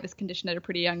 did die of this condition at a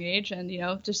pretty young age. And,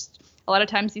 just a lot of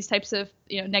times these types of,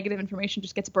 negative information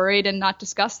just gets buried and not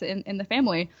discussed in the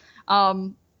family.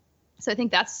 So I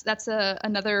think that's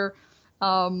another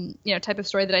type of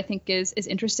story that I think is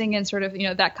interesting, and sort of,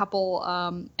 that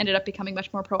couple ended up becoming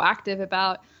much more proactive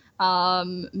about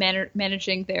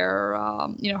managing their,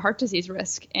 heart disease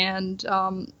risk. And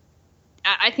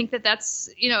I think that's,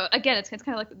 again, it's kind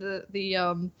of like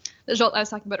the result I was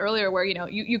talking about earlier, where,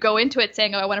 you go into it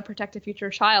saying, oh, I want to protect a future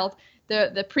child.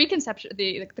 The preconception,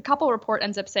 the couple report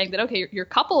ends up saying that, okay, your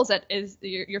couple's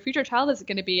your future child is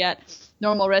going to be at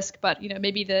normal risk, but,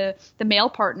 maybe the male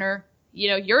partner,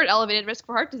 you're at elevated risk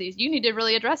for heart disease. You need to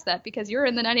really address that because you're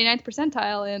in the 99th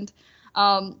percentile, and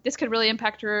this could really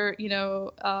impact your,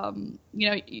 your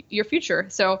future.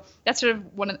 So that's sort of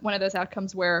one of those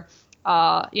outcomes where,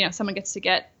 someone gets to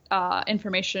get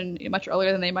information much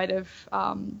earlier than they might have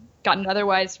gotten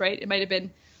otherwise, right? It might have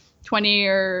been 20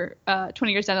 years down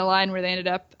the line where they ended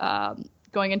up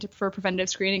going for preventative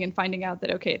screening and finding out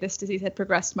that, okay, this disease had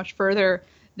progressed much further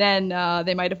than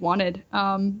they might have wanted.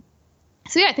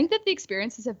 So yeah, I think that the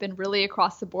experiences have been really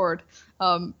across the board.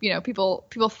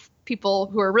 People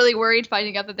who are really worried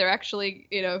finding out that they're actually,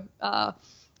 going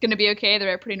to be okay.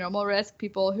 They're at pretty normal risk.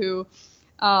 People who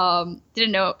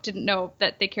didn't know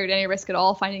that they carried any risk at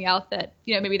all, finding out that,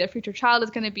 maybe their future child is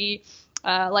going to be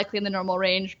likely in the normal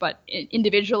range, but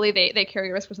individually they carry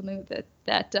a risk for something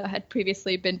that had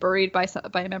previously been buried by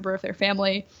a member of their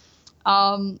family.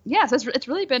 So it's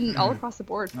really been all across the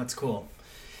board. That's cool.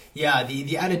 Yeah,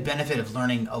 the added benefit of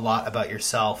learning a lot about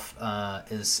yourself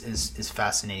is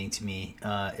fascinating to me.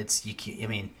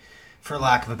 For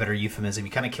lack of a better euphemism,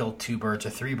 you kind of kill two birds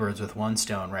or three birds with one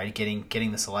stone, right?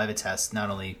 Getting the saliva test not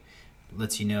only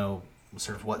lets you know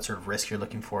sort of what sort of risk you're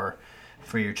looking for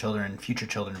your children, future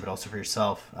children, but also for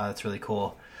yourself. That's really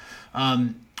cool.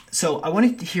 So I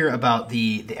wanted to hear about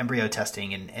the embryo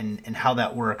testing and how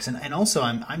that works, and also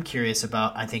I'm curious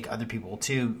about, I think other people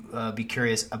too be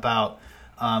curious about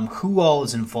who all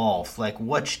is involved, like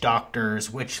which doctors,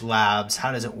 which labs,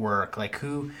 how does it work, like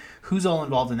who's all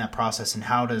involved in that process, and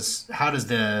how does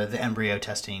the embryo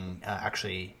testing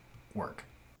actually work?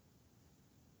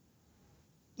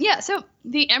 Yeah, so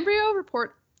the embryo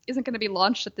report isn't going to be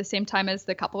launched at the same time as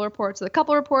the couple report. So the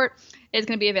couple report is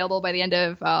going to be available by the end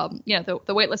of, the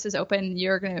waitlist is open.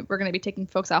 We're going to be taking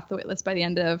folks off the waitlist by the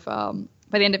end of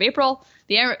April.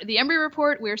 The embryo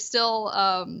report, we're still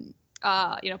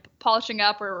polishing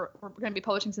up. We're going to be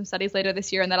publishing some studies later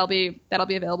this year, and that'll be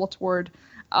available toward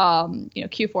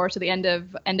Q4, so the end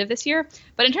of this year.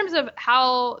 But in terms of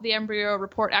how the embryo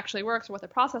report actually works, or what the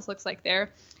process looks like there,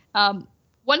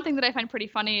 one thing that I find pretty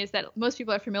funny is that most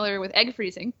people are familiar with egg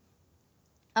freezing.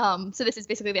 So this is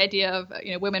basically the idea of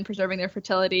women preserving their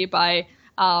fertility by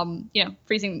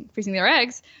freezing their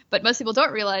eggs. But most people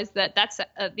don't realize that that's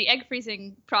the egg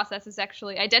freezing process is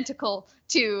actually identical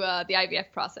to the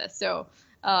IVF process. So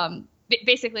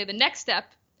basically, the next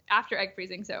step after egg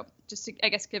freezing. So just to, I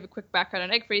guess, give a quick background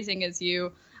on egg freezing is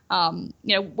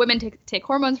women take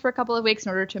hormones for a couple of weeks in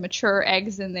order to mature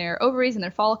eggs in their ovaries and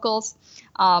their follicles.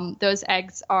 Those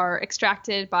eggs are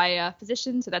extracted by a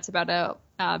physician, so that's about a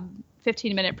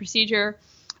 15-minute procedure.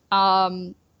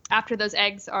 After those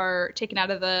eggs are taken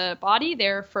out of the body,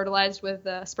 they're fertilized with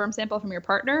a sperm sample from your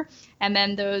partner, and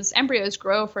then those embryos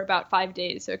grow for about 5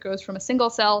 days. So it goes from a single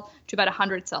cell to about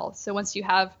 100 cells. So once you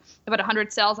have about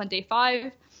 100 cells on day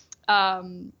 5,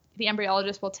 the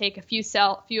embryologist will take a few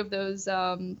of those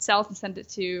cells and send it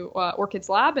to Orchid's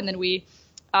lab, and then we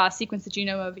sequence the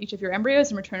genome of each of your embryos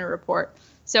and return a report.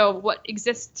 So what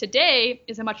exists today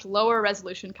is a much lower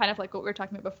resolution, kind of like what we were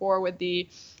talking about before with the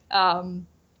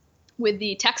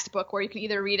textbook, where you can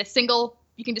either read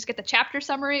you can just get the chapter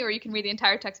summary, or you can read the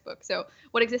entire textbook. So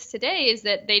what exists today is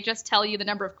that they just tell you the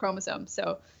number of chromosomes.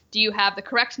 So do you have the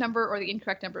correct number or the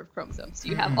incorrect number of chromosomes? Do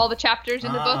you have all the chapters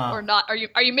in the book or not? Are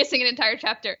you missing an entire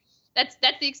chapter? That's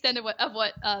the extent of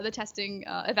what the testing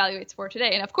evaluates for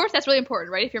today. And of course, that's really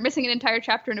important, right? If you're missing an entire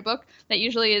chapter in a book, that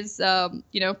usually is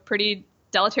pretty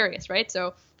deleterious, right?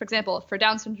 So for example, for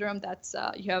Down syndrome, that's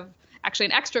you have actually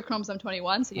an extra chromosome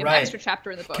 21, so you have an extra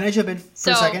chapter in the book. Can I jump in for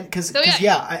a second?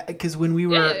 Because when we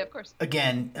were of course.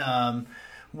 Again,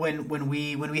 when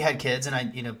we had kids,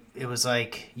 and it was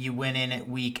like you went in at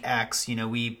week X,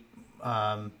 we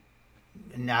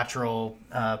natural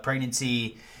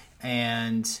pregnancy,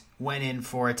 and went in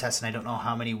for a test, and I don't know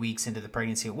how many weeks into the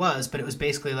pregnancy it was, but it was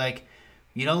basically like,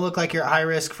 You don't look like you're at high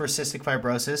risk for cystic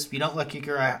fibrosis. You don't look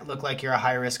like you're a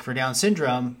high risk for Down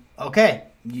syndrome. Okay,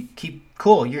 you keep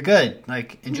cool. You're good.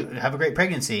 Like, enjoy, have a great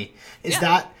pregnancy.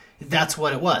 That's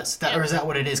what it was? Or is that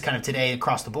what it is kind of today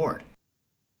across the board?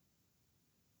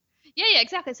 Yeah,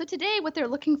 exactly. So today, what they're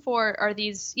looking for are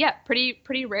these,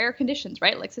 pretty rare conditions,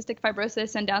 right? Like cystic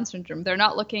fibrosis and Down syndrome. They're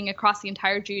not looking across the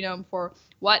entire genome for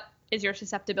what is your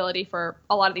susceptibility for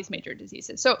a lot of these major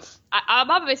diseases. So I'm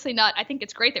obviously not. I think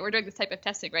it's great that we're doing this type of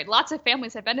testing, right? Lots of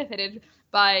families have benefited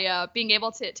by being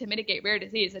able to mitigate rare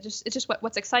disease. It's just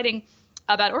what's exciting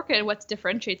about ORCID. What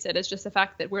differentiates it is just the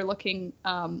fact that we're looking,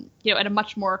 at a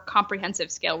much more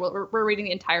comprehensive scale. We're reading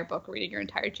the entire book, we're reading your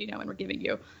entire genome, and we're giving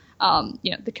you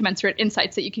the commensurate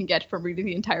insights that you can get from reading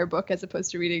the entire book as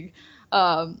opposed to reading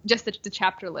just the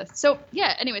chapter list. So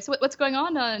anyway, so what's going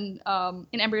on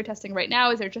in embryo testing right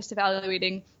now is they're just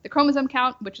evaluating the chromosome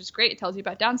count, which is great. It tells you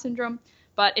about Down syndrome,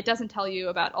 but it doesn't tell you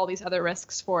about all these other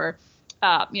risks for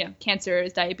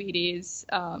cancers, diabetes,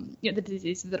 the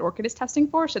diseases that ORCID is testing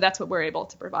for. So that's what we're able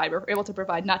to provide. We're able to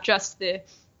provide not just the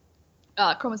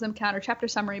chromosome count or chapter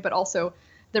summary, but also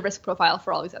the risk profile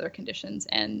for all these other conditions.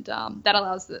 And that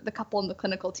allows the couple and the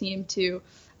clinical team to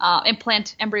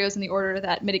implant embryos in the order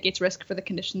that mitigates risk for the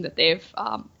condition that they've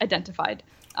identified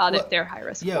that they're high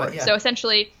risk for. Yeah. So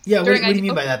essentially, what do you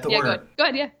mean by that? The order? Go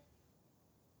ahead. Yeah.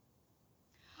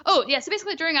 Oh, yeah. So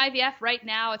basically during IVF right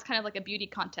now, it's kind of like a beauty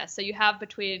contest. So you have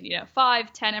between,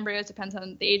 5, 10 embryos, depends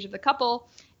on the age of the couple.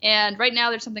 And right now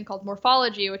there's something called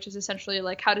morphology, which is essentially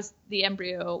like, how does the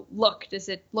embryo look? Does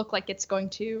it look like it's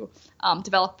going to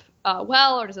develop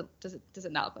well, or does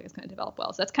it not look like it's going to develop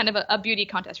well? So that's kind of a beauty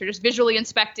contest. You're just visually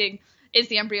inspecting, does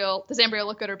the embryo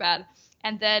look good or bad?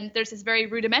 And then there's this very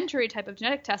rudimentary type of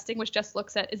genetic testing, which just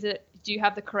looks at, do you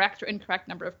have the correct or incorrect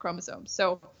number of chromosomes?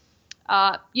 So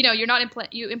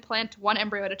you implant one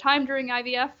embryo at a time during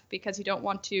IVF because you don't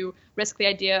want to risk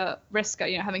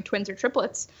having twins or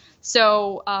triplets.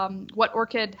 So what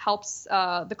ORCID helps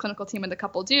the clinical team and the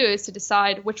couple do is to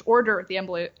decide which order the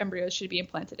embryos should be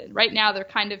implanted in. Right now, they're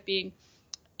kind of being,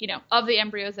 of the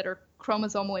embryos that are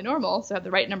chromosomally normal, so have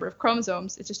the right number of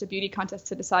chromosomes, it's just a beauty contest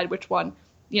to decide which one,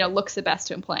 looks the best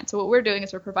to implant. So what we're doing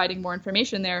is we're providing more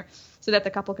information there so that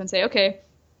the couple can say, okay,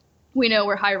 we know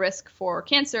we're high risk for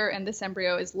cancer, and this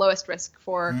embryo is lowest risk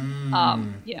for,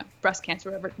 breast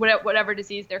cancer, whatever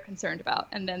disease they're concerned about.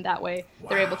 And then that way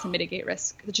they're able to mitigate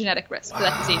risk, the genetic risk for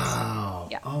that disease.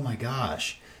 Yeah. Oh my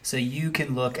gosh. So you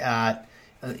can look at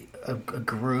a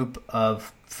group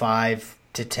of 5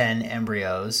 to 10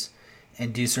 embryos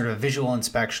and do sort of a visual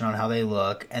inspection on how they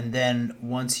look. And then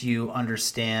once you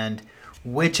understand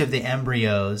which of the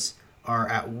embryos are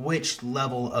at which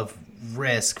level of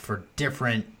risk for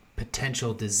different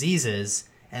potential diseases,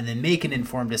 and then make an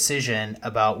informed decision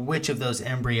about which of those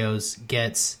embryos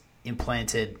gets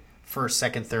implanted first,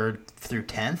 second, third through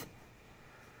 10th.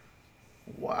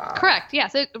 Wow. Correct. Yeah.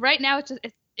 So right now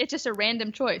it's just a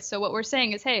random choice. So what we're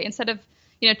saying is, hey, instead of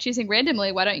choosing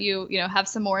randomly, why don't you have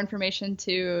some more information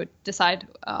to decide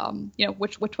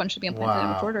which one should be implanted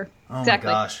in which order. Oh exactly.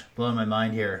 My gosh, blowing my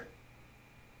mind here.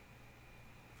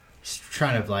 Just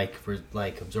trying to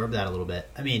absorb that a little bit.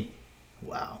 I mean,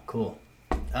 wow, cool.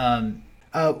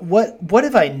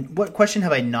 What question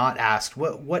have I not asked?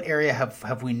 What area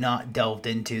have we not delved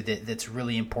into that's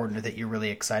really important or that you're really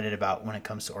excited about when it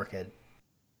comes to ORCID?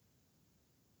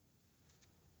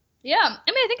 Yeah, I mean,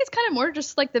 I think it's kind of more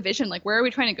just like the vision, like where are we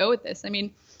trying to go with this? I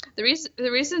mean, the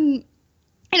reason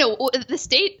the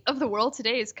state of the world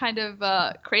today is kind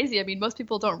of crazy. I mean, most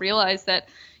people don't realize that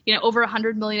over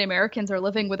 100 million Americans are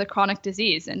living with a chronic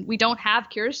disease, and we don't have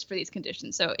cures for these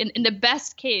conditions. So in the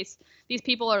best case, these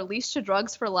people are leashed to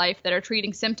drugs for life that are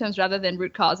treating symptoms rather than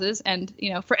root causes. And,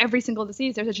 for every single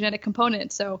disease, there's a genetic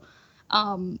component. So,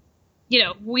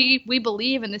 we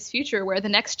believe in this future where the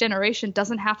next generation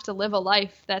doesn't have to live a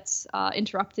life that's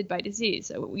interrupted by disease.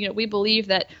 So, we believe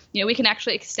that, we can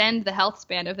actually extend the health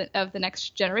span of the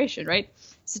next generation, right?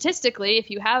 Statistically, if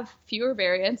you have fewer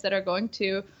variants that are going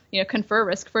to, confer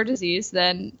risk for disease,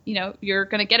 then, you're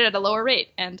going to get it at a lower rate.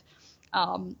 And,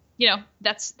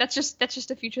 that's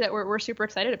just a future that we're super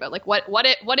excited about. Like, what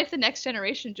if the next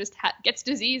generation just gets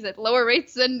disease at lower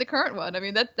rates than the current one? I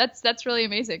mean, that's really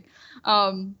amazing.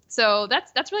 So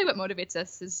that's really what motivates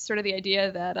us, is sort of the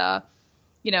idea that,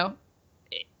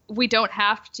 we don't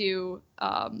have to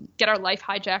get our life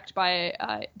hijacked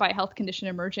by a health condition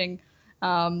emerging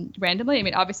randomly. I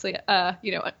mean, obviously,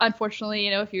 unfortunately,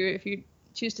 if you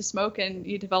choose to smoke and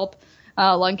you develop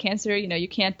lung cancer, you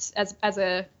can't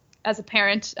as a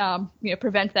parent,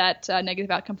 prevent that negative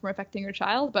outcome from affecting your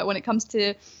child. But when it comes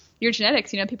to your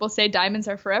genetics, people say diamonds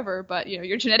are forever, but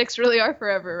your genetics really are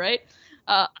forever, right?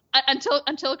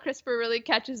 until CRISPR really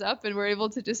catches up and we're able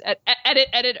to just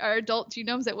edit our adult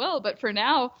genomes at will. But for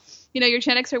now, your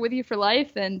genetics are with you for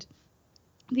life, and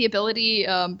the ability,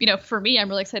 for me, I'm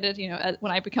really excited,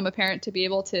 when I become a parent, to be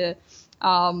able to,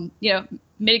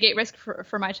 mitigate risk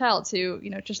for my child, to,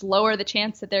 just lower the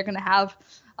chance that they're going to have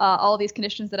all of these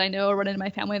conditions that I know run in my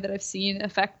family, that I've seen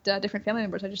affect different family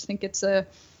members. I just think it's a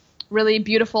really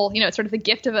beautiful, it's sort of the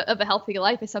gift of a healthy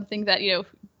life, is something that,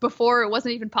 before it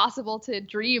wasn't even possible to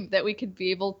dream that we would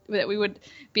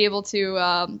be able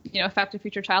to, affect a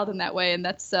future child in that way. And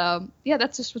that's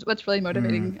just what's really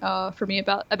motivating for me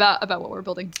about what we're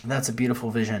building. That's a beautiful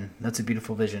vision.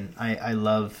 I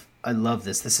love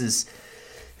this. This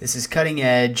is cutting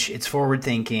edge. It's forward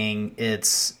thinking.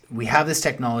 We have this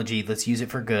technology. Let's use it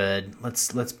for good.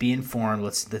 Let's be informed.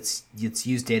 Let's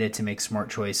use data to make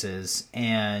smart choices,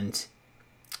 and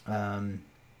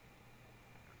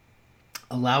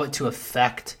allow it to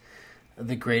affect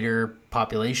the greater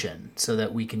population, so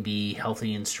that we can be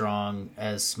healthy and strong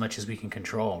as much as we can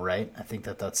control. Right? I think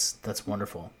that's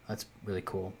wonderful. That's really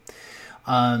cool.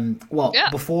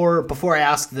 Before I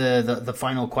ask the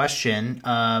final question,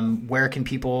 where can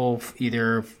people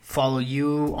either follow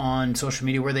you on social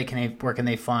media? Where can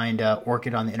they find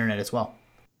Orchid on the internet as well?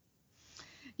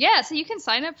 Yeah, so you can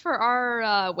sign up for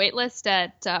our waitlist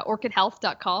at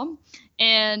orchidhealth.com.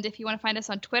 And if you want to find us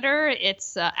on Twitter,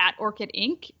 it's at Orchid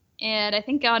Inc. And I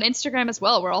think on Instagram as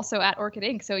well, we're also at Orchid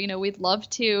Inc. So, we'd love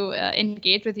to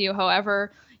engage with you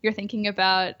however you're thinking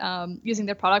about using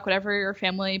their product, whatever your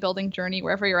family building journey,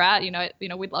 wherever you're at.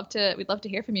 We'd love to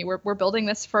hear from you. We're building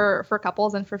this for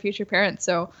couples and for future parents.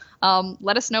 So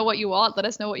let us know what you want. Let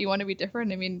us know what you want to be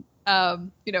different. I mean, our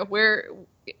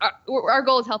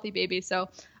goal is healthy babies. So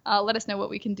let us know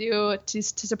what we can do to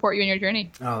support you in your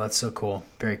journey. Oh, that's so cool.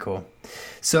 Very cool.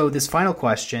 So this final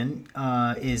question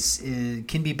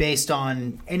can be based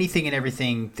on anything and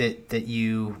everything that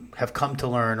you have come to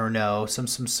learn or know,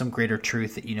 some greater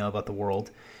truth that you know about the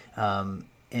world.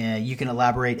 And you can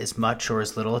elaborate as much or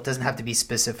as little. It doesn't have to be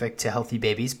specific to healthy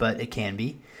babies, but it can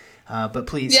be. But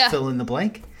please fill in the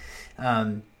blank.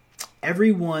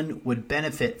 Everyone would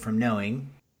benefit from knowing.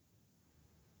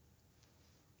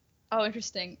 Oh,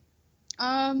 interesting.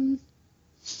 I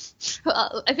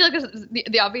feel like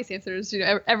the obvious answer is,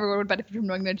 everyone would benefit from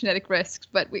knowing their genetic risks,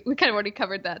 but we kind of already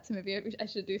covered that, so maybe I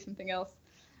should do something else.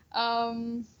 I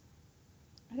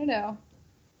don't know.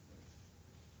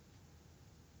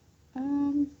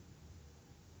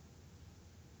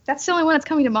 That's the only one that's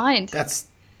coming to mind. That's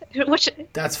yeah, okay.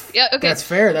 That's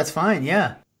fair. That's fine.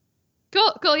 Yeah.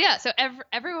 Cool. Yeah. So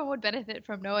everyone would benefit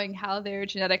from knowing how their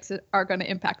genetics are going to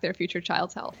impact their future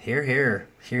child's health. Hear, hear.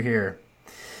 Hear, hear.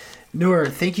 Noor,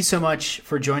 thank you so much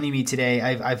for joining me today.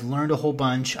 I've learned a whole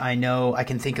bunch. I know I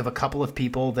can think of a couple of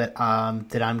people that I'm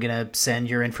going to send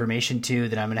your information to,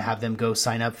 that I'm going to have them go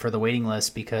sign up for the waiting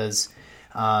list, because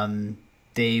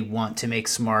they want to make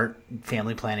smart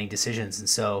family planning decisions. And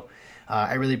so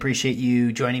I really appreciate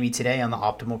you joining me today on the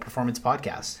Optimal Performance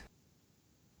Podcast.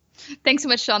 Thanks so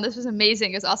much, Sean. This was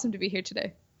amazing. It was awesome to be here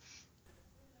today.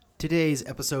 Today's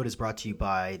episode is brought to you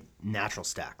by Natural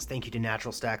Stacks. Thank you to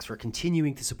Natural Stacks for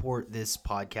continuing to support this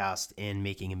podcast and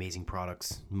making amazing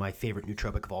products. My favorite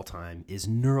nootropic of all time is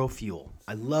NeuroFuel.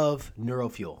 I love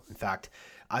NeuroFuel. In fact,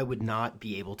 I would not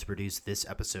be able to produce this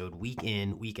episode week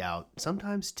in, week out,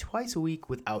 sometimes twice a week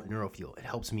without NeuroFuel. It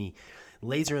helps me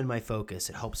laser in my focus.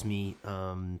 It helps me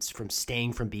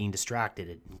from being distracted.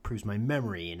 It improves my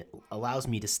memory, and it allows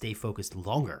me to stay focused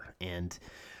longer. And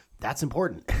that's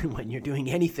important. When you're doing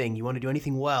anything, you want to do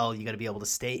anything well, you got to be able to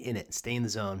stay in it, stay in the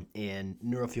zone. And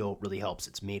NeuroFuel really helps.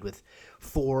 It's made with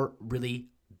 4 really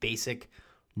basic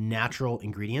natural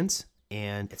ingredients,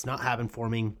 and it's not habit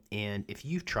forming. And if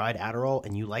you've tried Adderall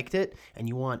and you liked it, and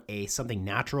you want something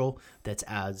natural that's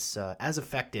as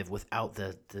effective without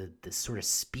the sort of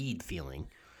speed feeling,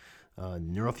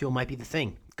 NeuroFuel might be the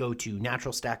thing. Go to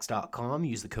naturalstacks.com,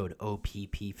 use the code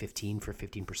OPP15 for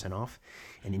 15% off,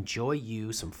 and enjoy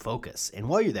you some focus. And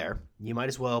while you're there, you might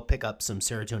as well pick up some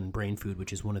serotonin brain food,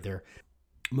 which is one of their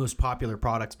most popular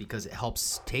products, because it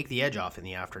helps take the edge off in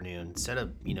the afternoon. Instead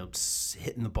of,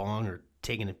 hitting the bong or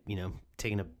taking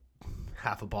a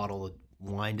half a bottle of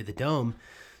wine to the dome,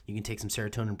 you can take some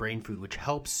serotonin brain food, which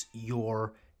helps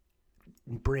your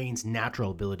brain's natural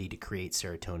ability to create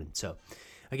serotonin. So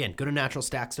again, go to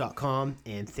naturalstacks.com,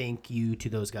 and thank you to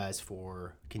those guys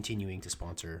for continuing to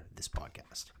sponsor this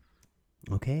podcast.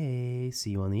 Okay,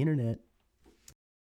 see you on the internet.